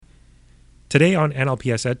Today on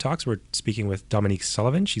NLPS Ed Talks, we're speaking with Dominique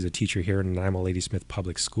Sullivan. She's a teacher here in Nanaimo Ladysmith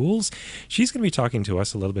Public Schools. She's going to be talking to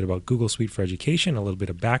us a little bit about Google Suite for Education, a little bit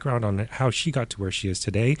of background on how she got to where she is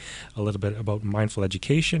today, a little bit about mindful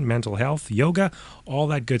education, mental health, yoga, all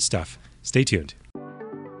that good stuff. Stay tuned.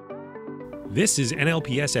 This is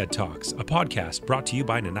NLPS Ed Talks, a podcast brought to you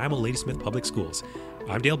by Nanaimo Ladysmith Public Schools.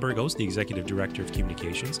 I'm Dale Burgos, the Executive Director of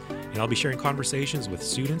Communications, and I'll be sharing conversations with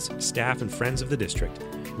students, staff, and friends of the district.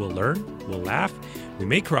 We'll learn, we'll laugh, we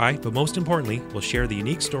may cry, but most importantly, we'll share the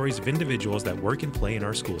unique stories of individuals that work and play in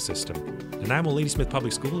our school system. Nanaimo Ladysmith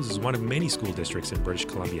Public Schools is one of many school districts in British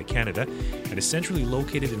Columbia, Canada, and is centrally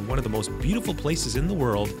located in one of the most beautiful places in the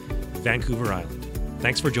world, Vancouver Island.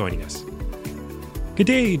 Thanks for joining us. Good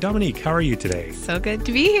day, Dominique. How are you today? So good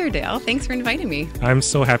to be here, Dale. Thanks for inviting me. I'm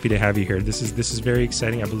so happy to have you here. This is very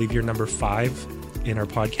exciting. I believe you're number 5 in our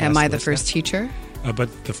podcast. Am I the first teacher?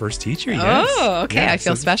 But the first teacher, yes. Oh, okay. Yeah, I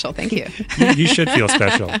feel special. Thank you. You should feel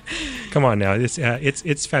special. Come on now.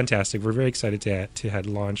 It's fantastic. We're very excited to have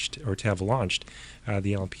launched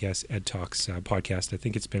the NLPS Ed Talks podcast. I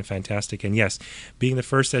think it's been fantastic. And yes, being the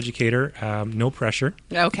first educator, no pressure.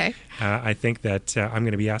 Okay. I think that I'm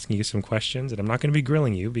going to be asking you some questions, and I'm not going to be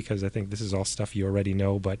grilling you because I think this is all stuff you already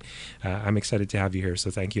know, but I'm excited to have you here.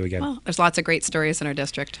 So thank you again. Well, there's lots of great stories in our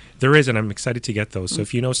district. There is, and I'm excited to get those. So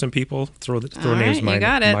if you know some people, throw names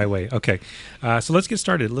my way. Okay. So let's get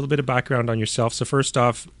started. A little bit of background on yourself. So first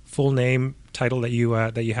off, full name, title that you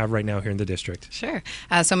have right now here in the district. Sure.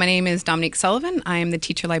 So my name is Dominique Sullivan. I am the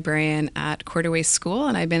teacher librarian at Cordaway School,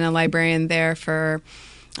 and I've been a librarian there for,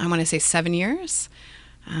 I want to say, 7 years.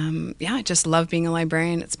 I just love being a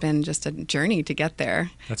librarian. It's been just a journey to get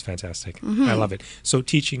there. That's fantastic. Mm-hmm. I love it. So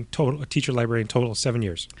teacher librarian total 7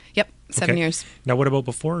 years. Yep. 7 years. Now, what about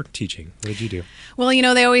before teaching? What did you do? Well,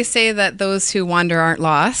 they always say that those who wander aren't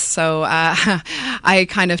lost. So I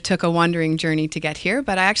kind of took a wandering journey to get here,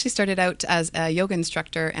 but I actually started out as a yoga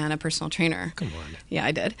instructor and a personal trainer. Come on. Yeah,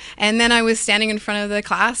 I did. And then I was standing in front of the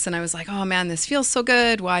class and I was like, oh man, this feels so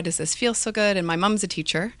good. Why does this feel so good? And my mom's a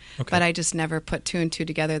teacher, but I just never put 2 and 2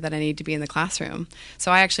 together that I need to be in the classroom.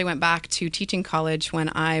 So I actually went back to teaching college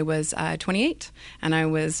when I was 28, and I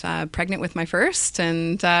was pregnant with my first,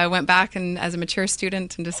 and went back and as a mature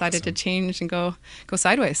student and decided to change and go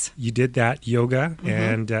sideways. You did that yoga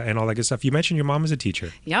and all that good stuff. You mentioned your mom is a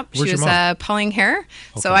teacher. Yep, Where's she was Pauline Hare.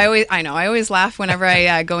 Okay. So I always laugh whenever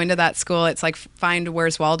I go into that school. It's like find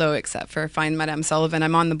Where's Waldo, except for find Madame Sullivan.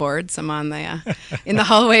 I'm on the boards. I'm on the in the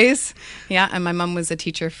hallways. Yeah, and my mom was a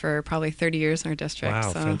teacher for probably 30 years in our district.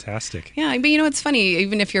 Wow, so. Fantastic. Yeah, but it's funny.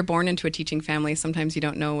 Even if you're born into a teaching family, sometimes you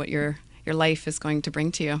don't know what your life is going to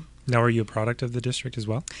bring to you. Now, are you a product of the district as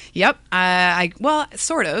well? Yep. Well,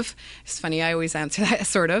 sort of. It's funny. I always answer that,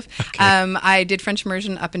 sort of. Okay. I did French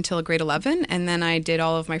immersion up until grade 11, and then I did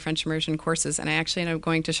all of my French immersion courses, and I actually ended up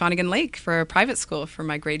going to Shawnigan Lake for a private school for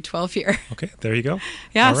my grade 12 year. Okay, there you go.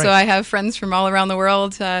 Yeah, all right. So I have friends from all around the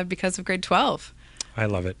world because of grade 12. I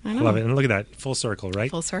love it. I love it. And look at that. Full circle,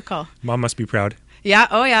 right? Full circle. Mom must be proud. Yeah.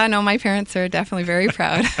 Oh, yeah. No, my parents are definitely very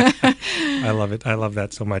proud. I love it. I love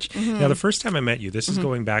that so much. Mm-hmm. Now, the first time I met you, this is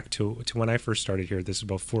going back to when I first started here. This is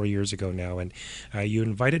about 4 years ago now. And you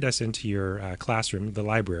invited us into your classroom, the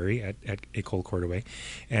library at École Cordaway.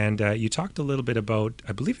 And you talked a little bit about,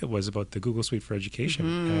 I believe it was about the Google Suite for Education.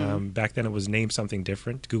 Mm-hmm. Back then it was named something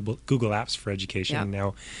different, Google Apps for Education. Yep. And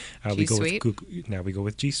now we go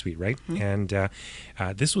with G Suite, right? Mm-hmm.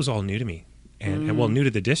 And this was all new to me. And well, new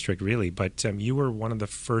to the district, really. But you were one of the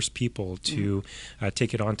first people to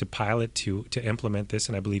take it on to pilot, to implement this.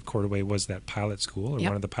 And I believe Cordaway was that pilot school, or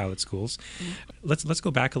one of the pilot schools. Mm-hmm. Let's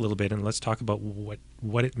go back a little bit and let's talk about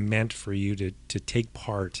what it meant for you to take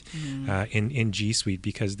part in G Suite,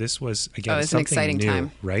 because this was, again, it was something an exciting new,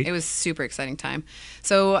 time. Right? It was super exciting time.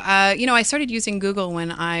 So, I started using Google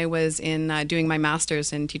when I was in doing my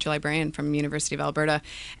master's in teacher librarian from University of Alberta.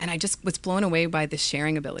 And I just was blown away by the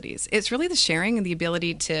sharing abilities. It's really the sharing and the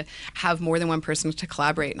ability to have more than one person to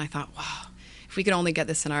collaborate. And I thought, wow, if we could only get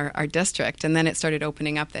this in our district. And then it started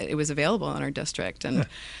opening up that it was available in our district. And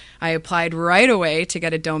I applied right away to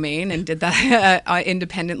get a domain and did that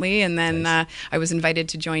independently. And then I was invited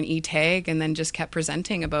to join eTag, and then just kept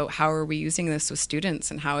presenting about how are we using this with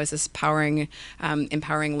students, and how is this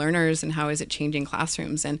empowering learners, and how is it changing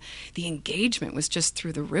classrooms. And the engagement was just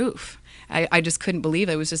through the roof. I just couldn't believe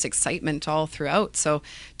it. It was just excitement all throughout. So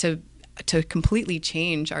to completely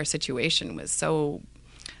change our situation was so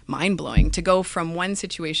mind-blowing. To go from one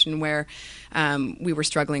situation where we were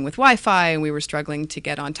struggling with Wi-Fi and we were struggling to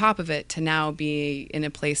get on top of it, to now be in a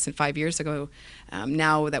place 5 years ago,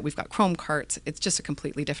 now that we've got Chrome carts, it's just a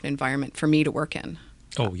completely different environment for me to work in.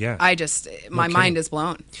 Oh, yeah. My mind is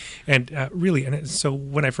blown. And really, and so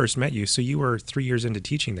when I first met you, so you were 3 years into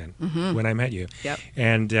teaching then when I met you. Yep.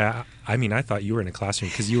 And I mean, I thought you were in a classroom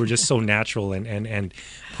because you were just so natural and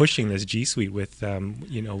pushing this G Suite with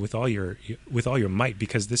with all your might,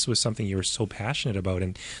 because this was something you were so passionate about.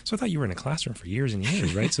 And so I thought you were in a classroom for years and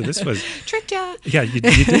years, right? So this was tricked ya. Yeah, you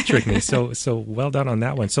did trick me. So well done on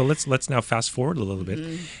that one. So let's now fast forward a little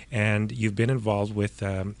bit, and you've been involved with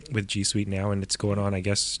G Suite now, and it's going on, I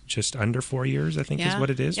guess, just under 4 years, I think is what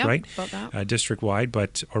it is, yep, right? About that. District-wide,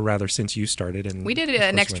 or rather since you started. And we did it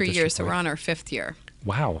an extra year, so we're on our 5th year.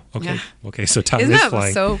 Wow. Okay. Yeah. Okay. So time Isn't is that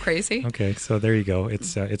flying. so crazy? Okay. So there you go.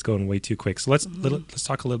 It's going way too quick. So let's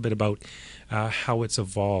talk a little bit about how it's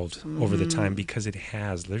evolved over the time, because it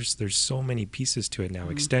has. There's so many pieces to it now,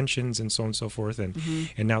 extensions and so on and so forth, and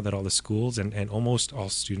now that all the schools and almost all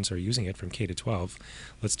students are using it from K to 12,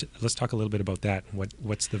 let's talk a little bit about that.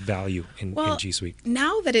 What's the value in G Suite?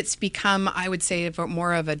 Now that it's become, I would say,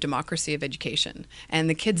 more of a democracy of education, and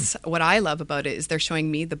the kids, what I love about it is they're showing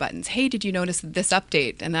me the buttons. Hey, did you notice this update?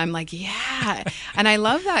 And I'm like, yeah. And I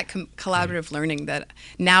love that collaborative learning, that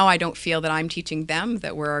now I don't feel that I'm teaching them,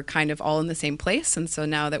 that we're kind of all in the same place. And so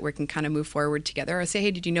now that we can kind of move forward together, I say, hey,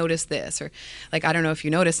 did you notice this? Or like, I don't know if you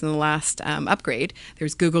noticed in the last upgrade,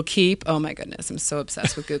 there's Google Keep. Oh my goodness, I'm so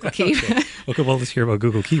obsessed with Google Keep. Okay, well, let's hear about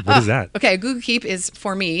Google Keep. What is that? Okay, Google Keep is,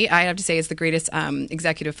 for me, I have to say, is the greatest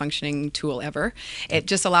executive functioning tool ever. It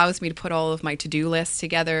just allows me to put all of my to-do lists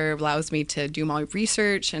together, allows me to do my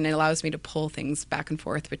research, and it allows me to pull things back and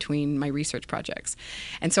forth between my research projects.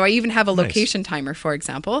 And so I even have a location timer, for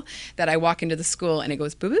example, that I walk into the school and it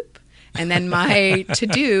goes boop, boop. And then my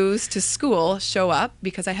to-dos to school show up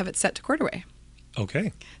because I have it set to Cordaway.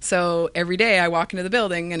 Okay. So every day I walk into the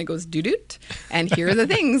building and it goes doo-doot, and here are the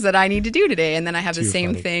things that I need to do today. And then I have the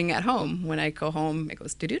same thing at home. When I go home, it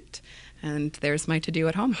goes doo-doot, and there's my to-do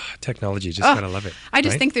at home. Technology, just gotta love it. I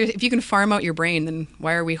just think if you can farm out your brain, then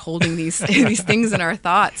why are we holding these these things in our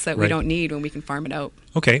thoughts that we don't need when we can farm it out?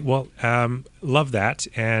 Okay, well, love that.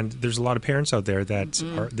 And there's a lot of parents out there that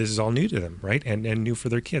this is all new to them, right? And new for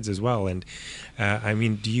their kids as well. And I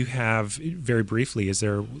mean, do you have, very briefly,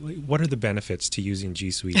 what are the benefits to using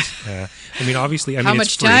G Suite? I mean, obviously, how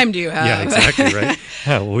much time do you have? Yeah, exactly, right?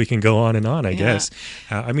 Well, we can go on and on, I guess.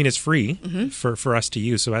 I mean, it's free for us to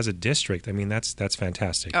use. So as a district, I mean, that's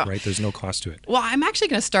fantastic, right? There's no cost to it. Well, I'm actually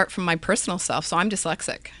going to start from my personal self. So I'm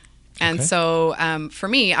dyslexic. And so for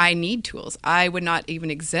me, I need tools. I would not even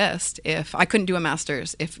exist if I couldn't do a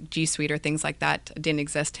master's. If G Suite or things like that didn't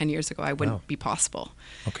exist 10 years ago, I wouldn't be possible.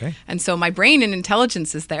 Okay. And so my brain and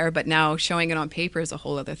intelligence is there, but now showing it on paper is a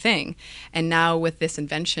whole other thing. And now with this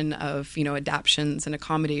invention of, adaptions and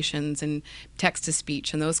accommodations and text to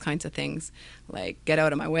speech and those kinds of things, like, get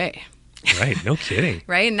out of my way. Right, no kidding.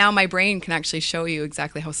 Right, and now my brain can actually show you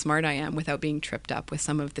exactly how smart I am without being tripped up with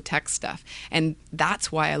some of the tech stuff. And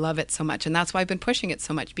that's why I love it so much, and that's why I've been pushing it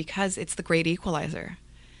so much, because it's the great equalizer.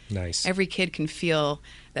 Nice. Every kid can feel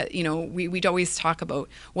that, we'd always talk about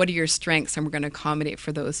what are your strengths, and we're going to accommodate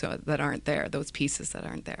for those that aren't there, those pieces that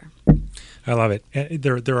aren't there. I love it.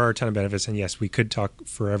 There are a ton of benefits, and yes, we could talk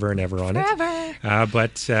forever and ever on it.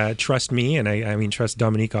 But trust me, and I mean trust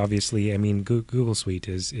Dominique. Obviously, I mean Google Suite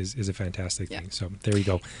is a fantastic thing. So there you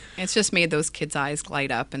go. It's just made those kids' eyes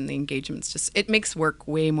light up, and the engagement's it makes work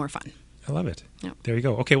way more fun. I love it. Yep. There you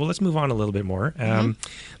go. Okay, well, let's move on a little bit more.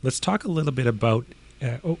 Let's talk a little bit about.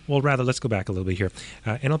 Let's go back a little bit here.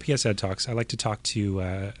 NLPS Ed Talks. I like to talk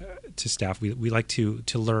to staff. We like to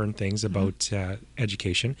learn things about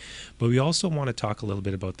education, but we also want to talk a little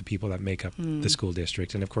bit about the people that make up the school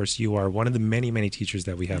district. And of course, you are one of the many teachers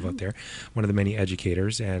that we have out there, one of the many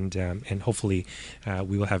educators, and hopefully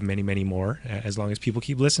we will have many more as long as people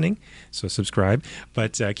keep listening. So subscribe,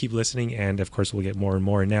 but keep listening, and of course we'll get more and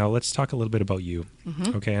more. Now let's talk a little bit about you,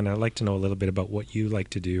 okay? And I'd like to know a little bit about what you like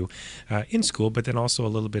to do in school, but then also a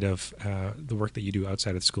little bit of the work that you do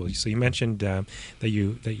outside of school. So you mentioned that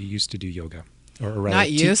you used to do yoga, or rather,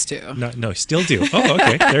 not used to. No, still do. Oh,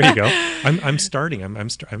 okay. There you go. I'm starting.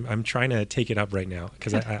 I'm trying to take it up right now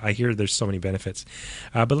because I hear there's so many benefits.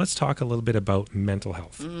 But let's talk a little bit about mental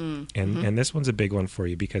health, and this one's a big one for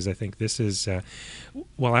you because I think this is. I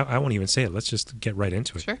won't even say it. Let's just get right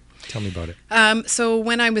into it. Sure. Tell me about it. So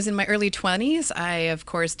when I was in my early 20s, I, of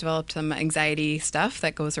course, developed some anxiety stuff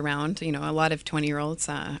that goes around. A lot of 20-year-olds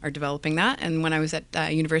are developing that. And when I was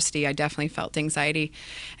at university, I definitely felt anxiety.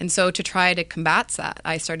 And so to try to combat that,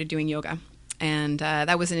 I started doing yoga. And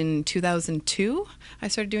that was in 2002, I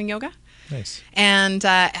started doing yoga. Nice. And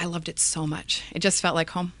I loved it so much. It just felt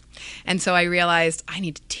like home. And so I realized I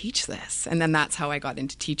need to teach this. And then that's how I got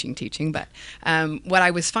into teaching. But what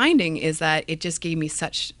I was finding is that it just gave me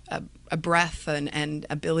such a breadth and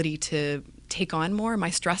ability to take on more. My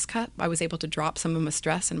stress cup, I was able to drop some of my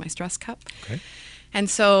stress in my stress cup. Okay. And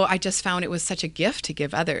so I just found it was such a gift to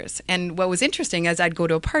give others. And what was interesting is I'd go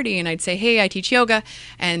to a party and I'd say, hey, I teach yoga.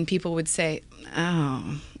 And people would say,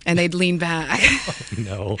 oh, and they'd lean back. Oh,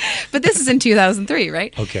 no. But this is in 2003,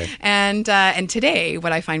 right? Okay. And today,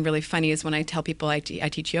 what I find really funny is when I tell people I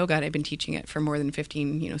teach yoga, and I've been teaching it for more than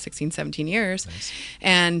 16, 17 years. Nice.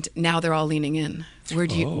 And now they're all leaning in. Where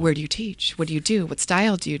do you teach? What do you do? What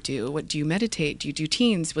style do you do? What do you meditate? Do you do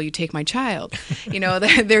teens? Will you take my child?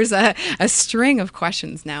 There's a string of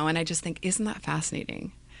questions now, and I just think, isn't that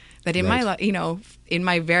fascinating? That in my life,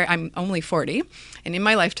 I'm only 40, and in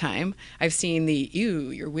my lifetime, I've seen the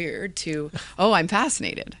 "ew, you're weird" to "oh, I'm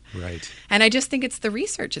fascinated." Right. And I just think it's the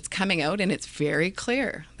research. It's coming out, and it's very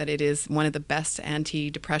clear that it is one of the best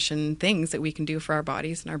anti-depression things that we can do for our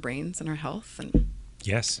bodies and our brains and our health. And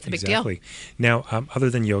yes, it's a big exactly. deal. Now, other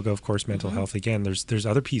than yoga, of course, mental health. Again, there's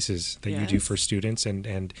other pieces that you do for students,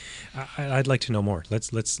 and I'd like to know more. Let's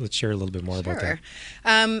share a little bit more about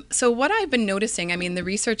that. So what I've been noticing, I mean, the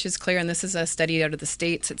research is clear, and this is a study out of the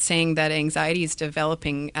States. It's saying that anxiety is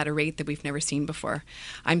developing at a rate that we've never seen before.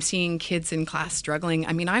 I'm seeing kids in class struggling.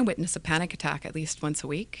 I mean, I witness a panic attack at least once a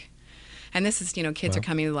week. And this is, kids are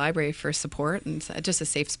coming to the library for support and just a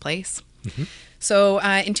safe place. Mm-hmm. So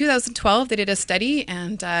in 2012, they did a study,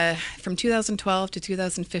 and from 2012 to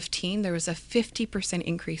 2015, there was a 50%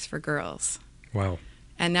 increase for girls. Wow.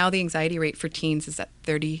 And now the anxiety rate for teens is at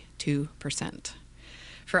 32%.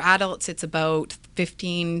 For adults, it's about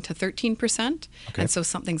 15 to 13%. Okay. And so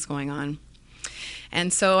something's going on.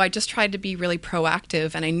 And so I just tried to be really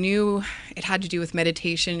proactive, and I knew it had to do with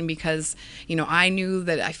meditation because, I knew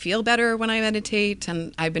that I feel better when I meditate,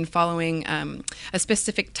 and I've been following a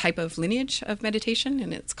specific type of lineage of meditation,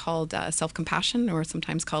 and it's called self-compassion, or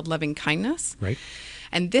sometimes called loving kindness. Right.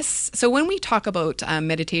 And so when we talk about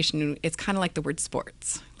meditation, it's kind of like the word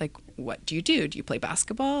sports. Like, what do you do? Do you play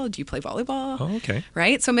basketball? Do you play volleyball? Oh, okay.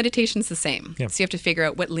 Right? So meditation's the same. Yeah. So you have to figure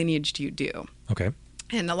out what lineage do you do. Okay.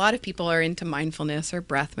 And a lot of people are into mindfulness or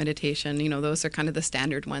breath meditation. Those are kind of the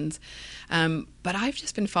standard ones. But I've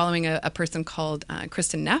just been following a person called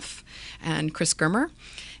Kristen Neff and Chris Germer.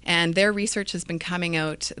 And their research has been coming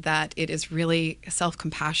out that it is really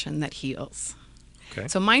self-compassion that heals. Okay.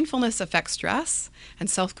 So mindfulness affects stress, and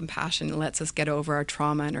self-compassion lets us get over our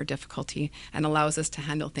trauma and our difficulty and allows us to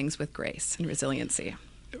handle things with grace and resiliency.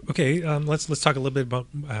 Okay, let's talk a little bit about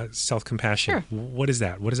self-compassion. Sure. What is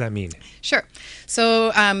that? What does that mean? Sure.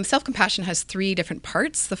 So self-compassion has 3 different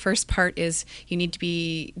parts. The first part is do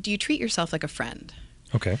you treat yourself like a friend?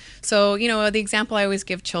 Okay. So, the example I always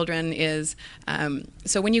give children is,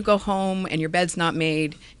 so when you go home and your bed's not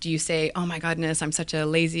made, do you say, oh my goodness, I'm such a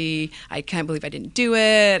lazy, I can't believe I didn't do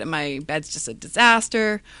it, my bed's just a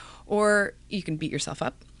disaster? Or you can beat yourself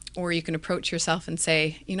up. Or you can approach yourself and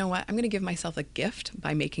say, you know what, I'm going to give myself a gift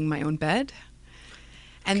by making my own bed.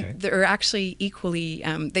 And they're actually equally,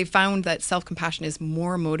 they found that self-compassion is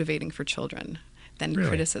more motivating for children than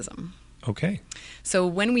criticism. Okay. So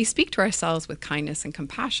when we speak to ourselves with kindness and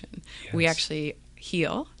compassion, we actually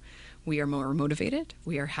heal. We are more motivated.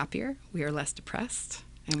 We are happier. We are less depressed.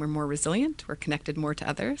 And we're more resilient. We're connected more to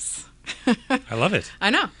others. I love it.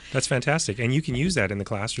 I know. That's fantastic. And you can use that in the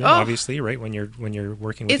classroom, obviously, right? When you're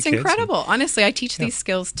working with it's the kids. It's incredible. Honestly, I teach these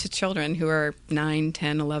skills to children who are 9,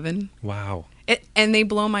 10, 11. Wow. And they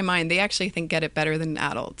blow my mind. They actually get it better than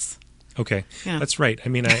adults. Okay, that's right. I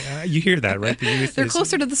mean, you hear that, right? The youth they're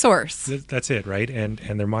closer to the source. That's it, right? And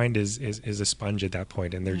their mind is a sponge at that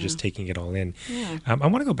point, and they're just taking it all in. Yeah. I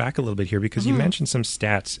want to go back a little bit here because you mentioned some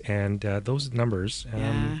stats, and those numbers,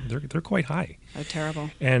 they're quite high. Oh,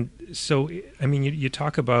 terrible. And so, I mean, you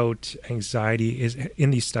talk about anxiety. Is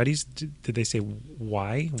in these studies, did they say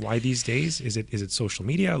why? Why these days? Is it social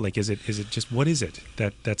media? Like, is it just what is it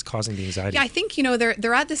that's causing the anxiety? Yeah, I think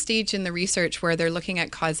they're at the stage in the research where they're looking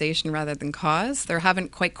at causation rather than cause. They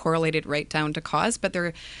haven't quite correlated right down to cause, but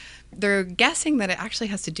they're guessing that it actually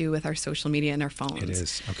has to do with our social media and our phones. It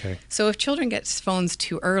is, okay. So if children get phones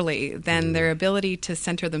too early, then their ability to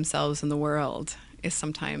center themselves in the world is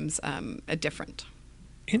sometimes different.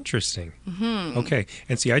 Interesting. Mm-hmm. Okay.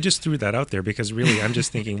 And see, I just threw that out there because really I'm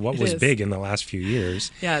just thinking what was big in the last few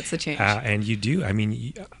years. Yeah, it's a change. And you do, I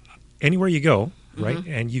mean, anywhere you go, right?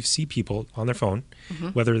 And you see people on their phone,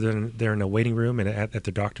 whether they're in a waiting room and at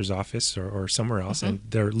their doctor's office or somewhere else, and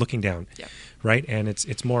they're looking down, right? And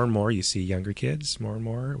it's more and more, you see younger kids more and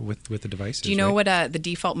more with the devices. Do you know right? what the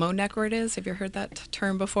default mode network is? Have you heard that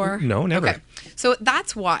term before? No, never. Okay. So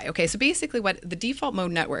that's why. Okay, so basically what the default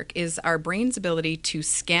mode network is our brain's ability to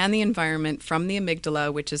scan the environment from the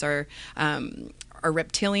amygdala, which is our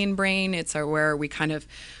reptilian brain. It's where we kind of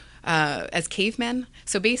as cavemen.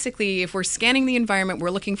 So basically, if we're scanning the environment,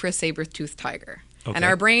 we're looking for a saber-toothed tiger. Okay. And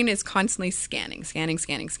our brain is constantly scanning.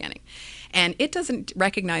 And it doesn't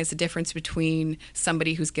recognize the difference between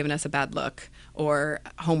somebody who's given us a bad look or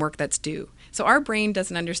homework that's due. So our brain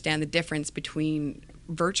doesn't understand the difference between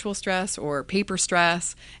virtual stress or paper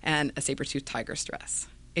stress and a saber-toothed tiger stress.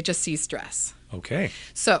 It just sees stress. Okay.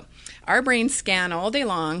 So our brains scan all day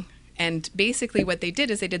long. And basically what they did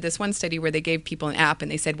is they did this one study where they gave people an app and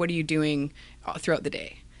they said, what are you doing throughout the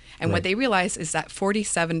day? And what they realized is that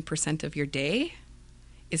 47% of your day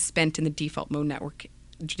is spent in the default mode network,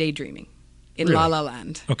 daydreaming, in Really? la la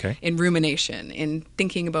land, Okay. in rumination, in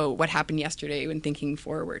thinking about what happened yesterday and thinking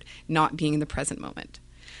forward, not being in the present moment.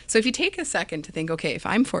 So if you take a second to think, okay, if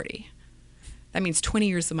I'm 40, that means 20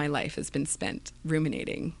 years of my life has been spent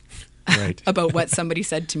ruminating Right. about what somebody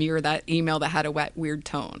said to me or that email that had a weird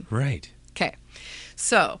tone. Right. Okay.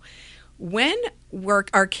 So when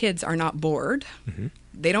our kids are not bored,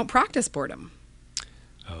 they don't practice boredom.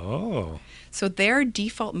 Oh. So their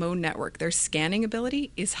default mode network, their scanning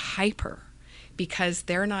ability is hyper because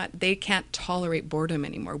they can't tolerate boredom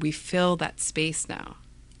anymore. We fill that space now.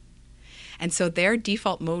 And so their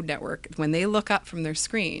default mode network, when they look up from their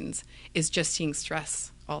screens, is just seeing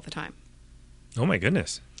stress all the time. Oh my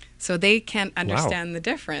goodness. So they can't understand the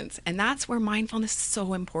difference. And that's where mindfulness is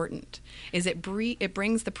so important, is it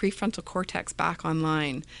brings the prefrontal cortex back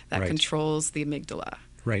online that Right. controls the amygdala.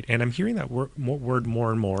 Right. And I'm hearing that word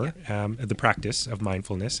more and more, the practice of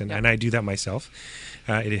mindfulness. And I do that myself.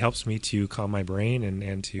 It helps me to calm my brain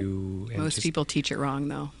and to... And Most people teach it wrong,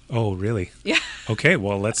 though. Oh, really? Yeah. Okay,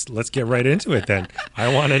 well, let's get right into it then.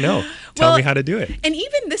 I want to know. Tell me how to do it. And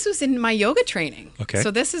even this was in my yoga training. Okay.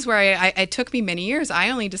 So this is where it took me many years.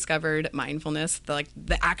 I only discovered mindfulness,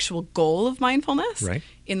 the actual goal of mindfulness, Right.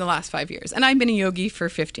 in the last 5 years. And I've been a yogi for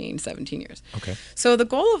 15, 17 years. Okay. So the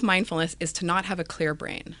goal of mindfulness is to not have a clear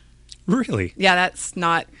brain. Really? Yeah, that's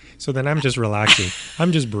not... So then I'm just relaxing.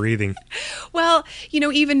 I'm just breathing. Well,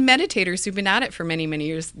 even meditators who've been at it for many, many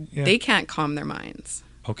years, Yeah. they can't calm their minds.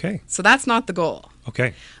 Okay. So that's not the goal.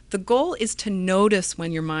 Okay. The goal is to notice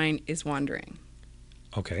when your mind is wandering.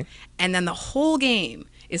 Okay. And then the whole game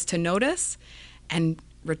is to notice and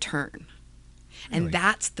return. And Really?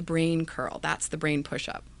 that's the brain curl. That's the brain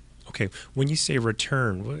push-up. Okay. When you say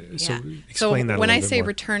return, so Yeah. explain that a when little I bit say more.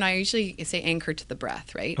 return, I usually say anchor to the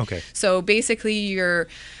breath, right? Okay. So basically you're,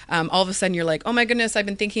 all of a sudden you're like, oh my goodness, I've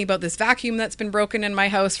been thinking about this vacuum that's been broken in my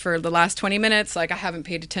house for the last 20 minutes. Like I haven't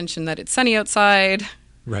paid attention that it's sunny outside.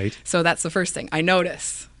 Right. So that's the first thing. I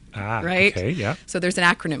notice. Ah, Right? okay, yeah. So there's an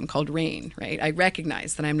acronym called RAIN, right? I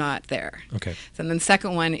recognize that I'm not there. Okay. So then the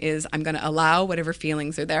second one is I'm going to allow whatever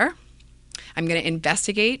feelings are there. I'm going to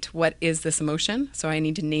investigate what is this emotion. So I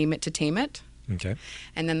need to name it to tame it. Okay.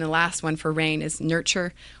 And then the last one for RAIN is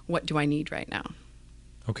nurture. What do I need right now?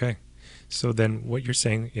 Okay. So then what you're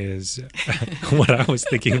saying is what I was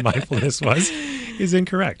thinking mindfulness is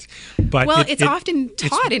incorrect. But Well, it's often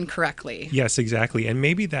taught incorrectly. Yes, exactly. And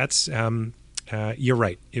maybe that's, you're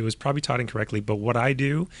right. It was probably taught incorrectly, but what I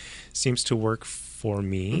do seems to work for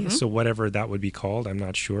me. So whatever that would be called, I'm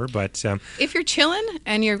not sure. But If you're chilling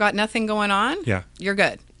and you've got nothing going on, Yeah. you're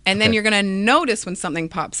good. And then Okay. you're going to notice when something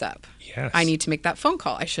pops up. Yes. I need to make that phone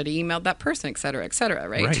call. I should have emailed that person, et cetera,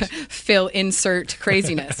 right? Right. Fill, insert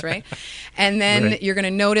craziness, right? And then Right. you're going to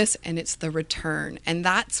notice, and it's the return. And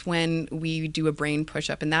that's when we do a brain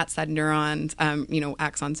push-up, and that's that neurons,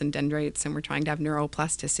 axons and dendrites, and we're trying to have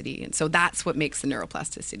neuroplasticity. And so that's what makes the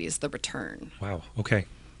neuroplasticity is the return. wow. Okay.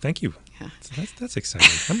 Thank you. Yeah. So that's exciting.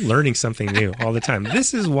 I'm learning something new all the time.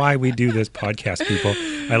 This is why we do this podcast, people.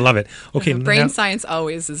 I love it. Okay. Brain now- science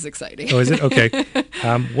always is exciting. Oh, is it? Okay.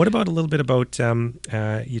 What about a little bit about,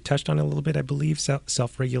 you touched on it a little bit, I believe,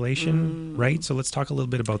 self-regulation, right? So let's talk a little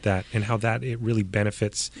bit about that and how it really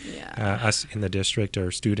benefits Yeah. us in the district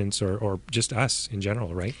or students or just us in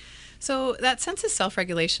general, right? So that sense of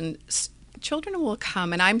self-regulation, children will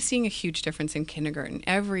come, and I'm seeing a huge difference in kindergarten.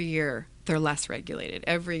 Every year, they're less regulated.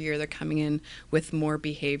 Every year, they're coming in with more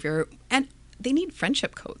behavior, and they need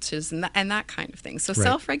friendship coaches and that kind of thing. So Right.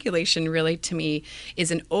 self-regulation really, to me,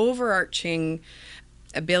 is an overarching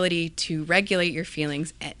ability to regulate your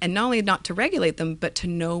feelings, and not only not to regulate them, but to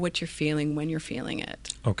know what you're feeling when you're feeling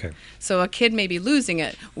it. Okay. So a kid may be losing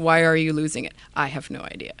it. Why are you losing it? I have no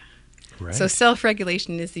idea. Right. So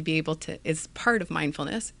self-regulation is part of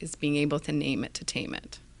mindfulness, is being able to name it, to tame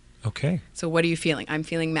it. Okay. So what are you feeling? I'm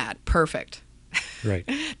feeling mad. Perfect. Right.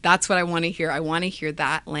 That's what I want to hear. I want to hear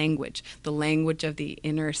that language, the language of the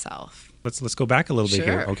inner self. Let's go back a little bit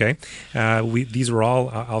here, okay? These were all,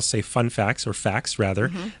 I'll say, fun facts, or facts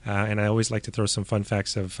rather, and I always like to throw some fun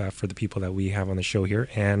facts for the people that we have on the show here.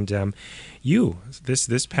 And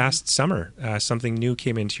this past summer, something new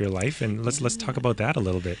came into your life, and let's talk about that a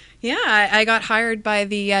little bit. Yeah, I got hired by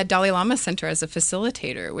the Dalai Lama Center as a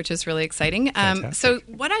facilitator, which is really exciting. So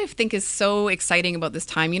what I think is so exciting about this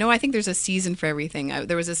time, I think there's a season for everything.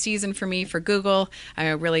 There was a season for me for Google.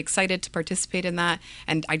 I'm really excited to participate in that,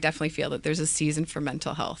 and I definitely feel that there's a season for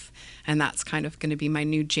mental health, and that's kind of going to be my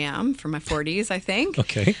new jam for my 40s, I think.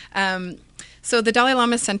 Okay. So the Dalai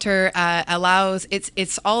Lama Center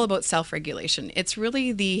it's all about self-regulation. It's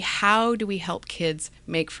really how do we help kids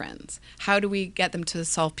make friends? How do we get them to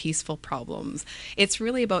solve peaceful problems? It's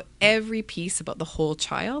really about every piece about the whole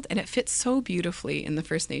child, and it fits so beautifully in the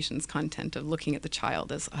First Nations content of looking at the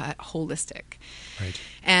child as holistic. Right.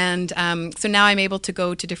 And so now I'm able to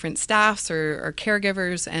go to different staffs or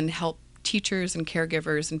caregivers and help teachers and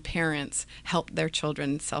caregivers and parents help their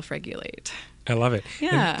children self-regulate. I love it.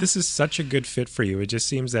 Yeah. And this is such a good fit for you. It just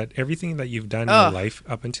seems that everything that you've done in your life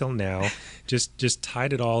up until now just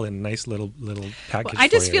tied it all in a nice little package. I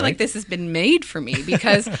just feel right? like this has been made for me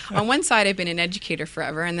because on one side I've been an educator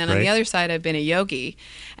forever, and then on the other side I've been a yogi.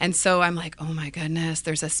 And so I'm like, oh my goodness,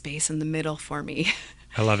 there's a space in the middle for me.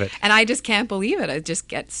 I love it. And I just can't believe it. I just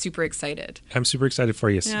get super excited. I'm super excited for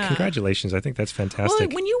you. Yeah. Congratulations. I think that's fantastic. Well,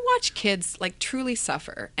 when you watch kids truly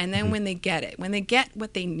suffer, and then when they get it, when they get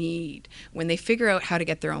what they need, when they figure out how to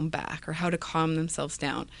get their own back or how to calm themselves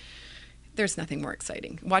down, there's nothing more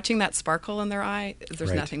exciting. Watching that sparkle in their eye,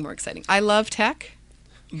 there's nothing more exciting. I love tech,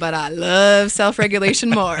 but I love self-regulation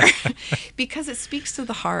more because it speaks to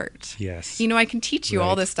the heart. Yes. I can teach you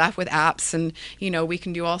all this stuff with apps, and, we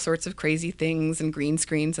can do all sorts of crazy things and green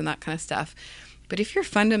screens and that kind of stuff. But if you're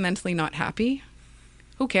fundamentally not happy,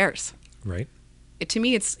 who cares? Right. To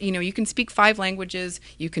me, it's, you can speak 5 languages,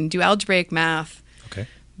 you can do algebraic math. Okay.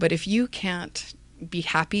 But if you can't be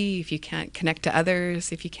happy, if you can't connect to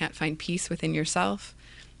others, if you can't find peace within yourself,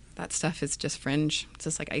 that stuff is just fringe. It's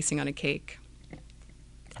just like icing on a cake.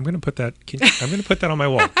 I'm going to put that on my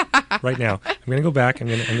wall right now. I'm going to go back. I'm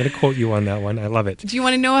going to quote you on that one. I love it. Do you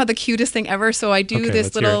want to know how the cutest thing ever? So I do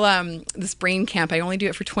this little this brain camp. I only do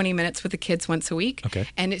it for 20 minutes with the kids once a week. Okay.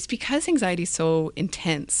 And it's because anxiety is so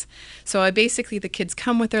intense. So the kids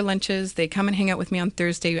come with their lunches. They come and hang out with me on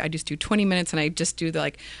Thursday. I just do 20 minutes, and I just do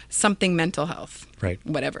something mental health. Right.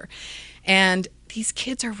 Whatever. And these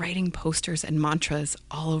kids are writing posters and mantras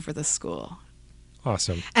all over the school.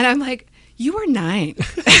 Awesome. And I'm like, you are 9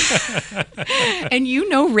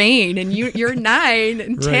 and rain, and you're 9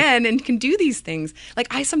 and 10 and can do these things.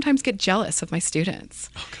 I sometimes get jealous of my students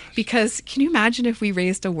because can you imagine if we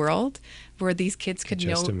raised a world where these kids could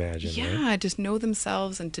just imagine, just know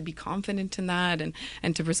themselves and to be confident in that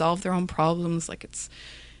and to resolve their own problems. It's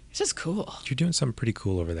just cool. You're doing something pretty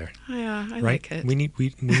cool over there. Yeah, I like it. We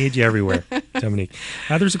need you everywhere, Dominique.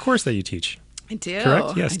 There's a course that you teach. I do.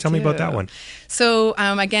 Correct? Yes. Tell me about that one. So,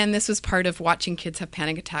 again, this was part of watching kids have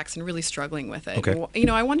panic attacks and really struggling with it. Okay.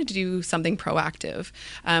 I wanted to do something proactive.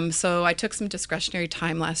 So I took some discretionary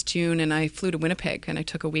time last June, and I flew to Winnipeg, and I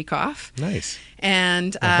took a week off. Nice.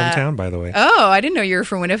 And my hometown, by the way. Oh, I didn't know you were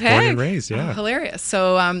from Winnipeg. Born and raised, yeah. Oh, hilarious.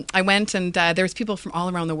 So I went, and there was people from all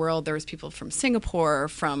around the world. There was people from Singapore,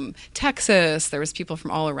 from Texas. There was people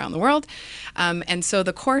from all around the world. And so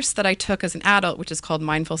the course that I took as an adult, which is called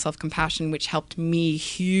Mindful Self-Compassion, which helped me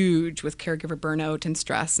huge with caregiver burnout and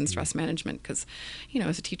stress management, because,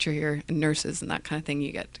 as a teacher here and nurses and that kind of thing,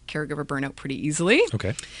 you get caregiver burnout pretty easily.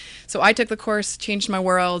 Okay. So I took the course, changed my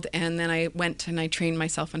world, and then I went and I trained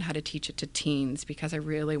myself on how to teach it to teens because I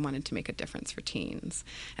really wanted to make a difference for teens.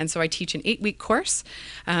 And so I teach an 8-week course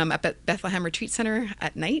at Bethlehem Retreat Center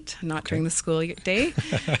at night, not during the school day,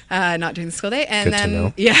 not during the school day. And Good to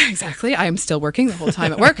know. Yeah, exactly. I am still working the whole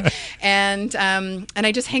time at work, and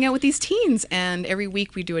I just hang out with these teens, and every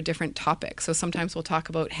week we do a different topic. So sometimes we'll talk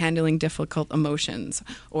about handling difficult emotions,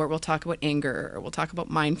 or we'll talk about anger, or we'll talk about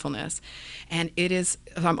mindfulness. And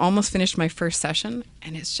I'm almost finished my first session,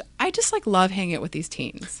 and I just love hanging out with these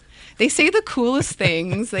teens. They say the coolest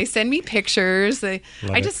things. They send me pictures.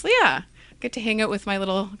 get to hang out with my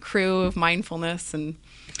little crew of mindfulness. And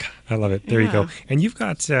I love it. There you go. Yeah. And you've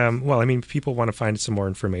got, people want to find some more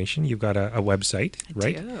information. You've got a website,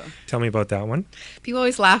 right? do. Tell me about that one. People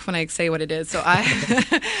always laugh when I say what it is. So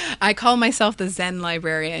I call myself the Zen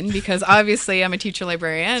librarian because obviously I'm a teacher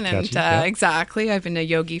librarian, and Catchy, yeah. exactly, I've been a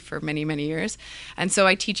yogi for many, many years. And so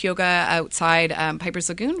I teach yoga outside Piper's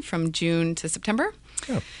Lagoon from June to September.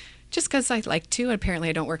 Oh, Just because I like to. Apparently,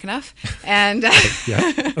 I don't work enough. And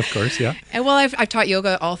yeah, of course, yeah. and well, I've taught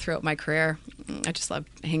yoga all throughout my career. I just love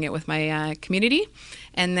hanging out with my community,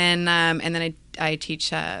 and then I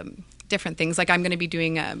teach different things. Like I'm going to be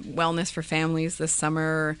doing wellness for families this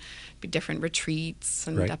summer, different retreats,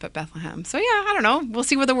 and Right. up at Bethlehem. So yeah, I don't know. We'll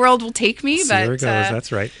see where the world will take me. See but where it goes.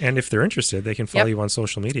 That's right. And if they're interested, they can follow Yep. you on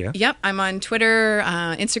social media. Yep, I'm on Twitter,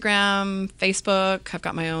 Instagram, Facebook. I've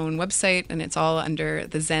got my own website, and it's all under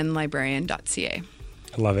thezenlibrarian.ca.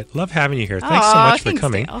 I love it. Love having you here. Thanks so Aw, much for thanks,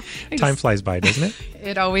 coming. Dale. Time flies by, doesn't it?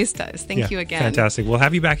 It always does. Thank you again. Fantastic. We'll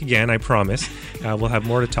have you back again, I promise. We'll have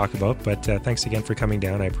more to talk about, but thanks again for coming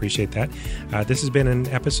down. I appreciate that. This has been an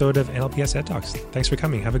episode of NLPS Ed Talks. Thanks for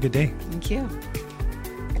coming. Have a good day. Thank you.